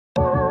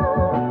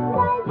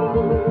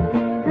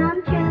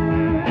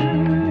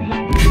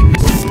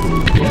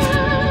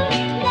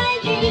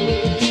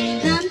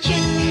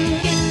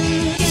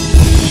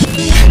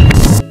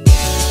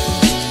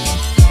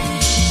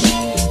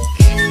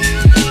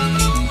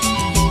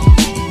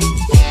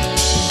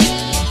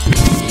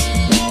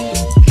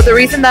The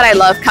reason that I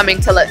love coming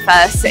to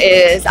LitFest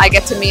is I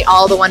get to meet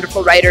all the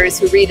wonderful writers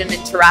who read and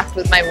interact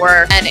with my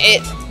work, and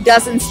it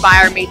does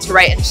inspire me to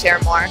write and share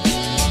more.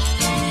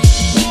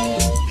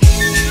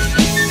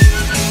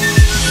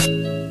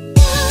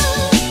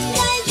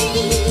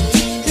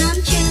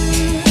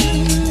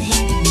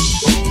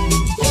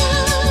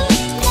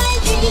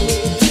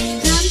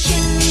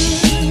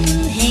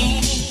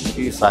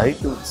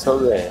 ಸಾಹಿತ್ಯ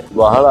ಉತ್ಸವವೇ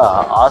ಬಹಳ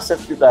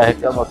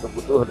ಆಸಕ್ತಿದಾಯಕ ಮತ್ತು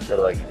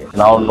ಕುತೂಹಲಕರವಾಗಿದೆ.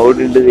 ನಾವು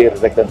ನೋಡಿಲ್ಲದೆ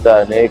ಇರತಕ್ಕಂಥ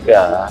ಅನೇಕ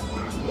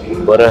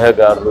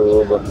ಬರಹಗಾರರು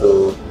ಮತ್ತು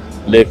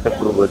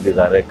ಲೇಖಕರು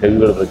ಬಂದಿದ್ದಾರೆ,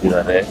 ಕವಿಗಳು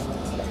ಬಂದಿದ್ದಾರೆ,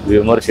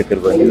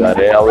 ವಿಮರ್ಶಕರು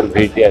ಬಂದಿದ್ದಾರೆ, ಅವರು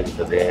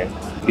ಭೇಟಿಯಾಗುತ್ತದೆ.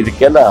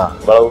 ಇದಕ್ಕೆಲ್ಲ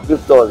ಬಹಳ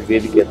ಉಪಯುಕ್ತವಾದ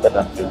ವೇದಿಕೆ ಅಂತ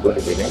ನಾನು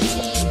ತಿಳ್ಕೊಂಡಿದ್ದೀನಿ.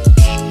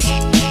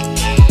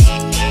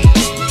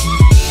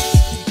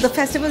 The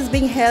festival is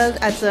being held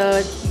at the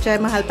Jai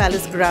Mahal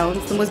Palace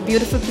grounds, the most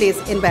beautiful place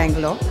in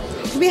Bangalore.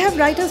 We have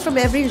writers from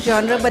every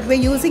genre, but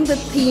we're using the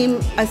theme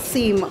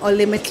Aseem or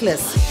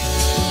limitless.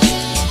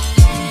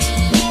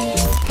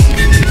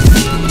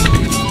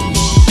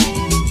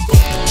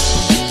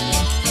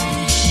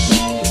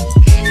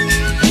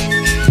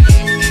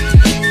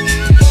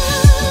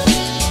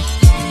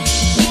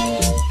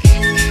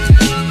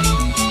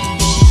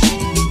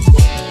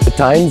 The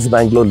Times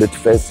Bangalore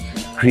LitFest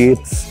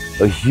creates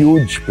a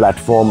huge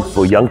platform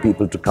for young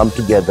people to come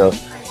together,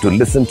 to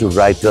listen to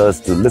writers,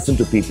 to listen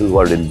to people who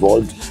are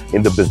involved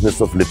in the business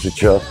of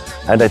literature.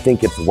 And I think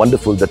it's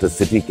wonderful that a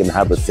city can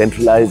have a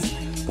centralized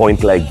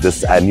point like this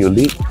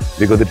annually,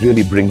 because it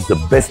really brings the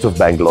best of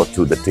Bangalore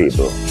to the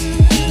table.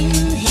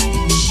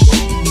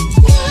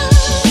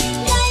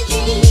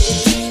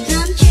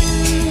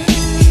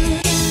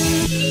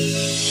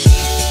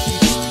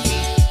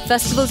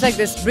 Festivals like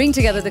this bring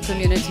together the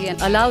community and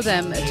allow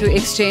them to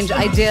exchange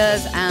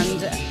ideas and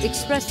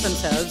express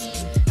themselves,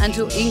 and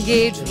to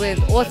engage with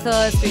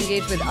authors, to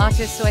engage with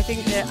artists. So I think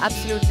they're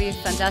absolutely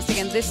fantastic,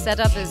 and this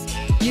setup is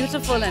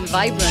beautiful and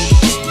vibrant.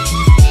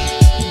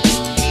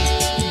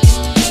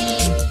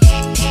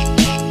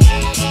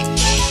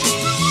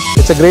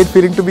 It's a great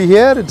feeling to be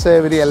here. It's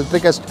a very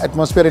electric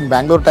atmosphere in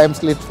Bangalore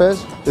Times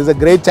LitFest. This is a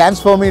great chance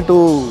for me to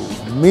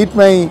meet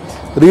my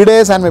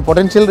readers and my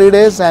potential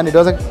readers, and it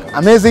was an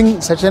amazing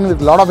session with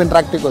a lot of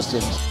interactive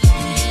questions.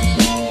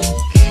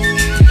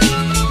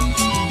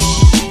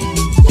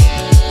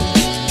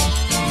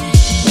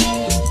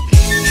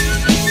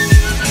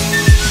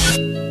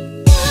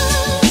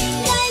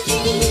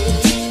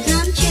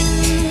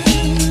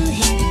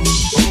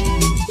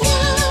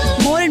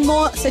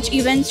 Such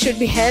events should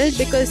be held,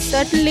 because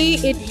certainly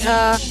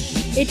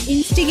it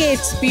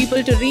instigates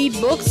people to read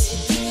books.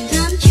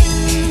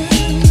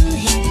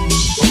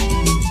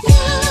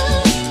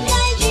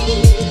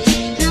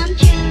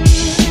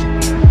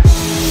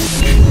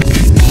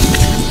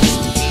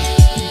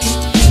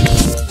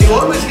 You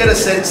always get a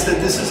sense that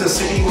this is a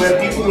city where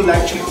people will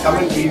actually come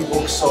and read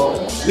books or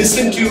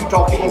listen to you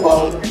talking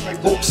about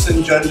books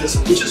and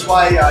journalism, which is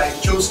why I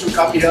chose to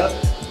come here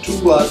to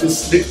this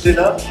lit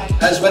dinner,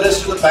 as well as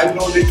to the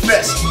Bangalore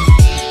LitFest.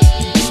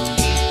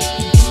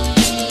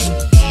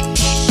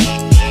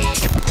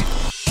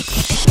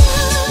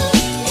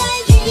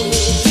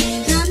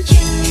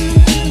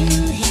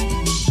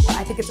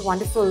 I think it's a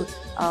wonderful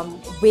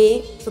way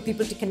for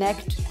people to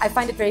connect. I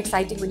find it very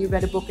exciting when you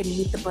read a book and you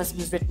meet the person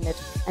who's written it,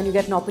 and you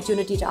get an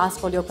opportunity to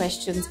ask all your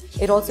questions.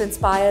 It also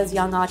inspires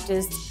young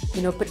artists,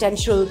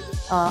 potential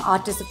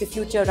artists of the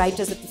future,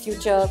 writers of the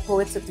future,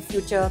 poets of the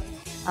future.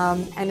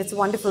 And it's a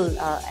wonderful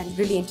and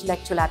really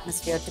intellectual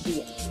atmosphere to be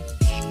in.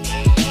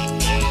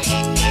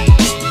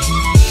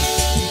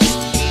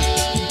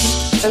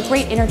 A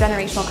great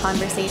intergenerational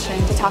conversation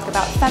to talk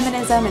about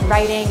feminism and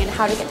writing and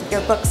how to get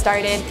your book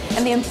started,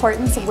 and the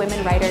importance of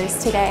women writers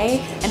today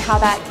and how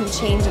that can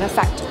change and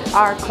affect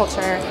our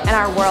culture and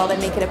our world and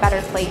make it a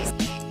better place.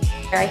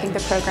 I think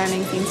the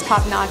programming seems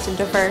top-notch and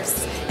diverse,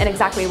 and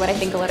exactly what I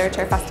think a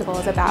literature festival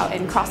is about,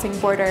 in crossing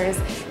borders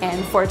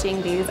and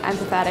forging these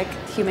empathetic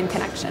human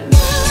connections.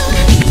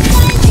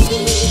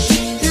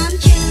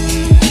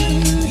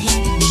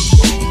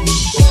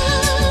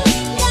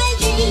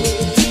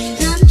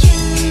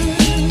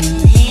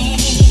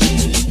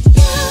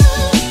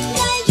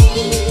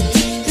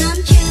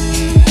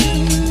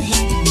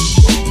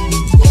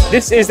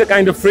 This is the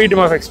kind of freedom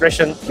of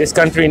expression this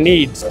country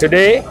needs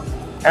today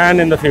and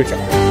in the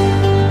future.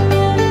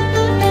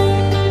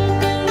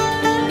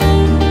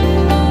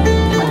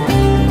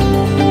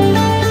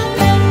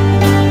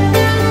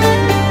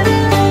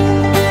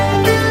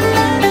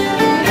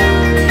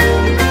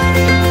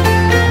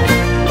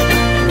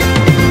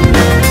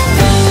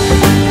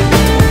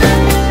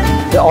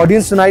 The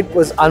audience tonight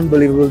was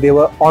unbelievable. They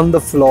were on the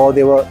floor.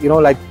 They were,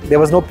 there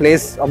was no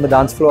place on the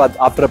dance floor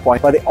after a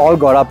point, but they all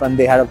got up and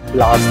they had a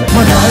blast.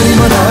 Madari,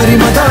 madari,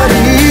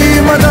 madari,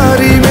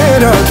 madari,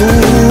 mera tu,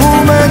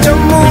 main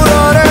Jammu,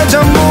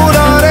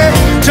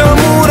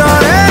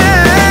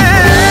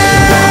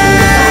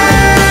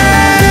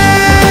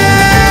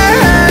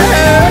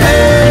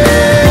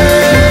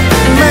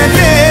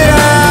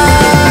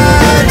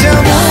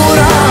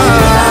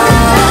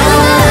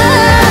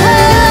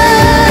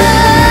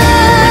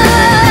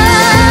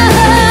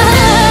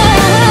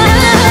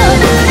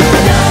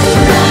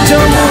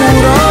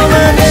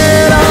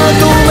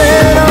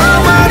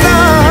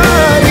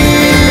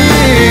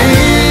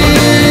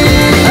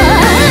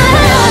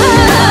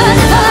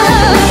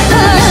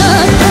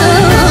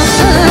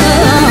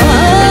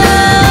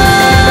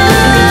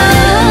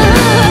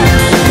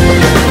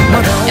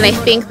 And I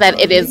think that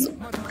it is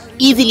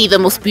easily the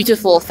most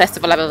beautiful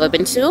festival I've ever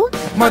been to.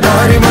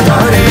 Madari,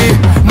 Madari,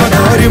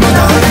 Madari,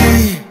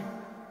 Madari.